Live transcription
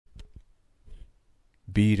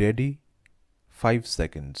Be ready. 5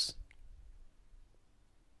 seconds.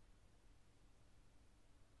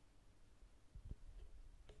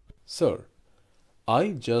 Sir, I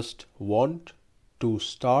just want to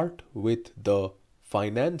start with the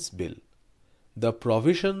finance bill, the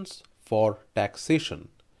provisions for taxation,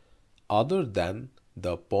 other than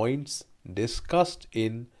the points discussed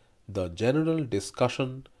in the general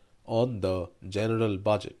discussion on the general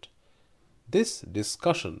budget. This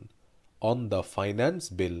discussion on the finance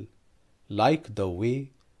bill, like the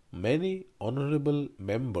way many honorable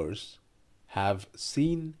members have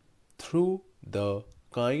seen through the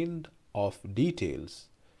kind of details,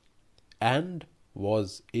 and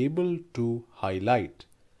was able to highlight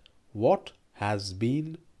what has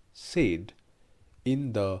been said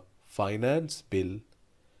in the finance bill,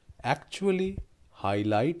 actually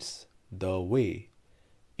highlights the way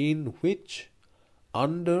in which,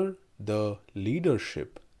 under the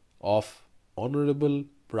leadership of Honorable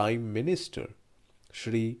Prime Minister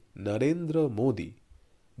Shri Narendra Modi,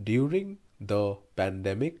 during the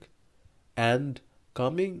pandemic and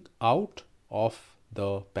coming out of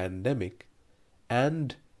the pandemic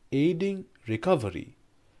and aiding recovery,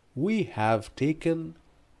 we have taken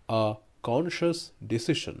a conscious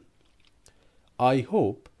decision. I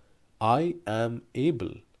hope I am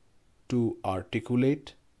able to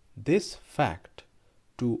articulate this fact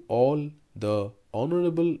to all the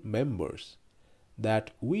honorable members,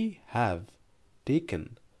 that we have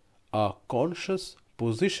taken a conscious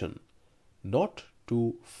position not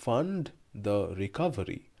to fund the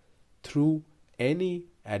recovery through any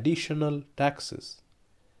additional taxes.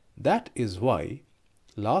 That is why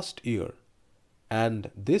last year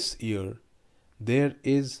and this year there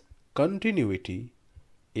is continuity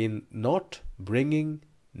in not bringing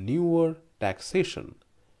newer taxation,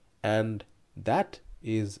 and that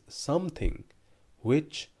is something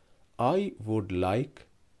which I would like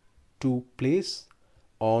to place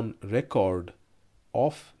on record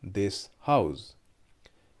of this house.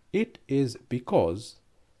 It is because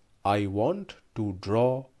I want to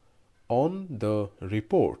draw on the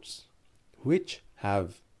reports which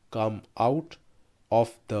have come out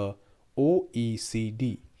of the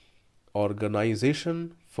OECD,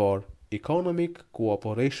 Organization for Economic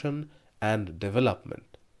Cooperation and Development.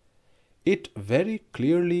 It very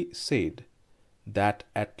clearly said that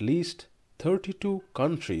at least 32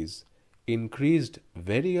 countries increased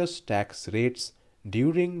various tax rates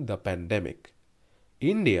during the pandemic.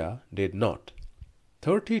 India did not.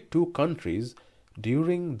 32 countries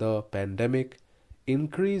during the pandemic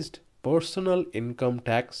increased personal income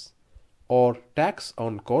tax, or tax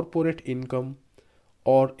on corporate income,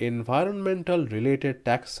 or environmental related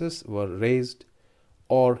taxes were raised,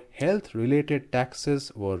 or health related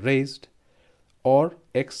taxes were raised, or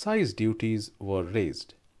excise duties were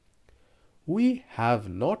raised. We have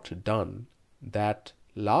not done that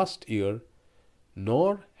last year,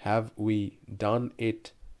 nor have we done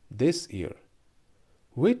it this year.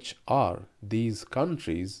 Which are these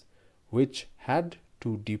countries which had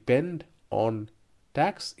to depend on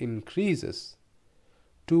tax increases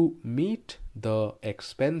to meet the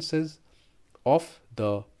expenses of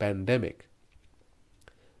the pandemic?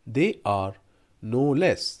 They are no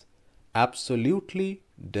less absolutely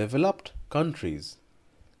developed countries,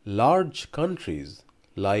 large countries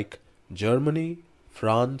like Germany,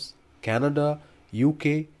 France, Canada,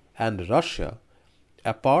 UK, and Russia,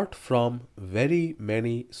 apart from very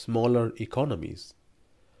many smaller economies.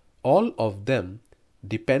 All of them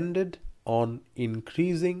depended on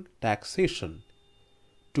increasing taxation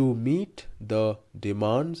to meet the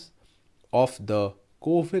demands of the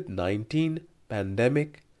COVID-19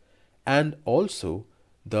 pandemic and also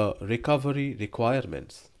the recovery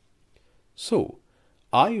requirements. So,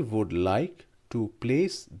 I would like to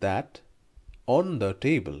place that on the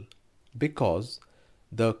table because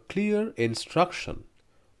the clear instruction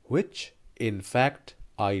which in fact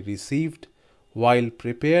I received while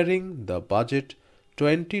preparing the budget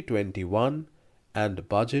 2021 and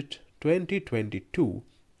budget 2022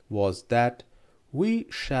 was that we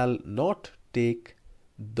shall not take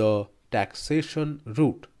the taxation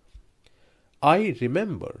route. I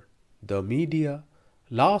remember the media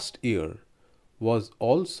last year was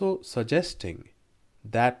also suggesting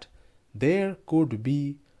that there could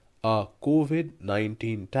be a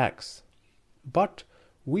COVID-19 tax, but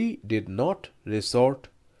we did not resort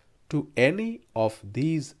to any of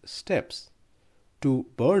these steps to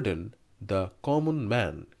burden the common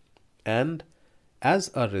man, and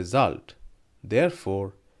as a result,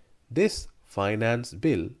 therefore, this finance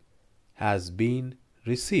bill has been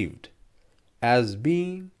received as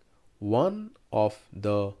being one of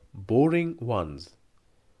the boring ones,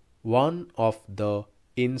 one of the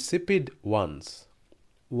insipid ones,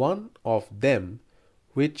 one of them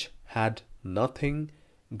which had nothing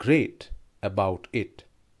great about it.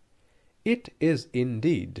 It is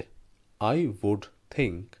indeed, I would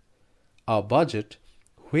think, a budget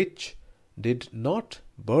which did not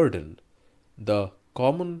burden the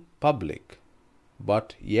common public,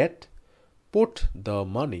 but yet put the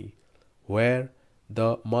money where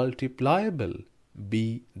the multipliable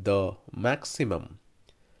be the maximum,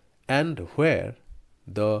 and where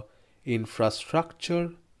the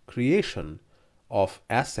infrastructure creation of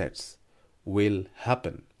assets will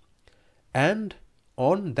happen. And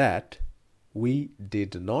on that we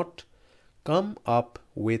did not come up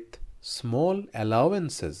with small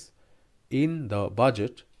allowances in the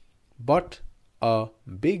budget, but a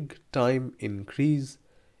big time increase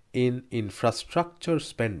in infrastructure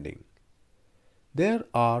spending. There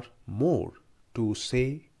are more to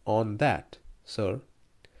say on that, sir,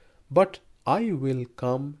 but I will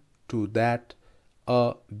come to that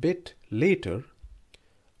a bit later,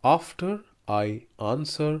 after I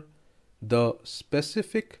answer the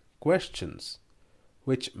specific questions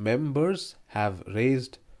which members have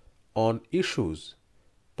raised on issues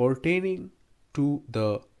pertaining to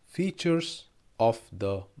the features of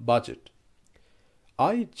the budget.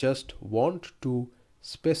 I just want to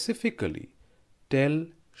specifically tell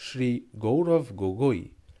Shri Gaurav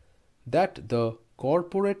Gogoi that the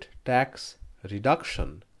corporate tax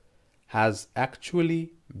reduction has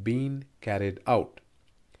actually been carried out.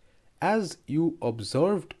 As you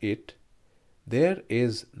observed it, there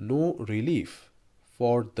is no relief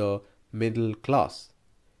for the middle class.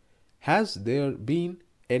 Has there been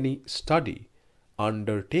any study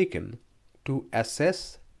undertaken to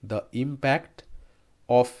assess the impact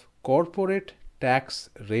of corporate tax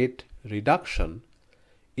rate reduction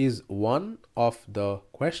is one of the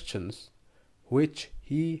questions which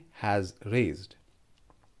he has raised.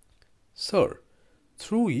 Sir,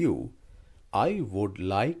 through you, I would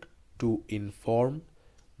like to inform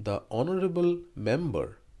the honorable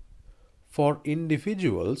member, for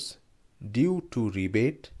individuals due to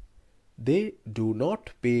rebate, they do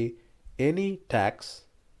not pay any tax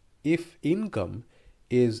if income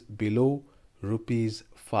is below rupees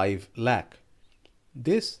 5 lakh.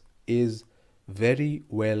 This is very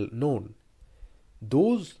well known.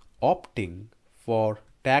 Those opting for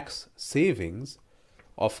tax savings,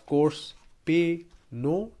 of course, pay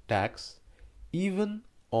no tax even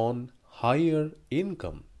on higher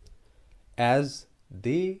income, as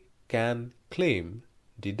they can claim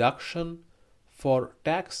deduction for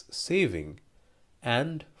tax saving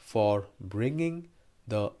and for bringing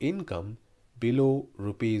the income below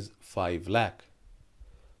rupees 5 lakh.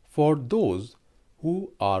 For those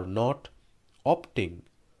who are not opting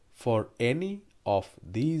for any of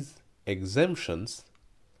these exemptions,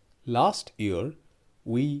 last year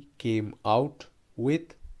we came out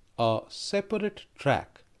with a separate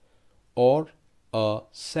track or a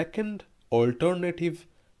second alternative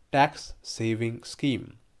tax saving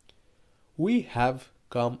scheme. We have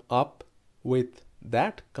come up with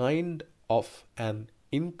that kind of an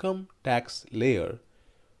income tax layer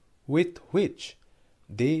with which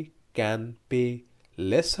they can pay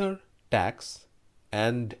lesser tax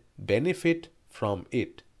and benefit from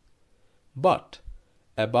it. But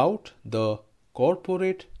about the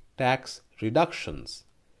corporate tax reductions,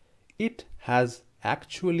 it has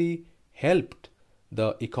actually helped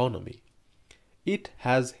the economy. It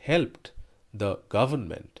has helped the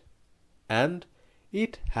government, and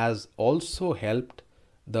it has also helped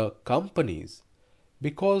the companies,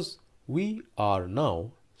 because we are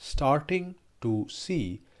now starting to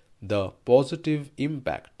see the positive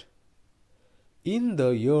impact. In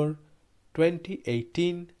the year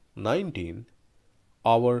 2018-19,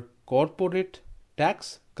 our corporate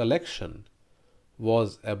tax collection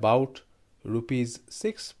was about rupees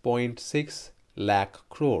 6.6 lakh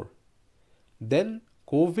crore. Then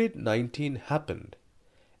COVID-19 happened,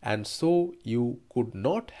 and so you could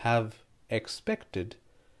not have expected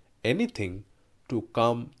anything to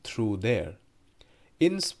come through there.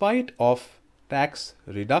 In spite of tax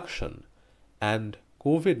reduction and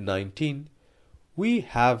COVID-19, we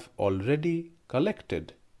have already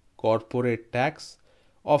collected corporate tax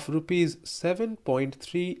of rupees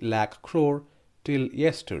 7.3 lakh crore till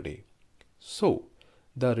yesterday. So,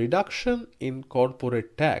 the reduction in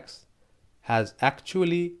corporate tax has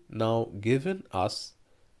actually now given us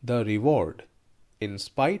the reward in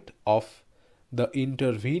spite of the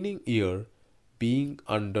intervening year being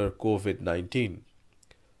under COVID-19.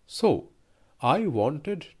 So, I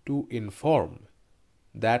wanted to inform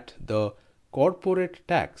that the corporate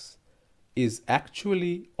tax is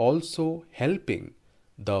actually also helping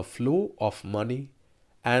the flow of money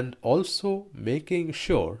and also making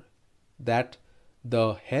sure that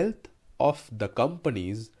the health of the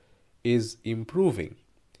companies is improving,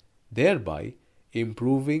 thereby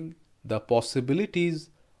improving the possibilities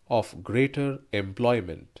of greater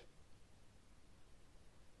employment.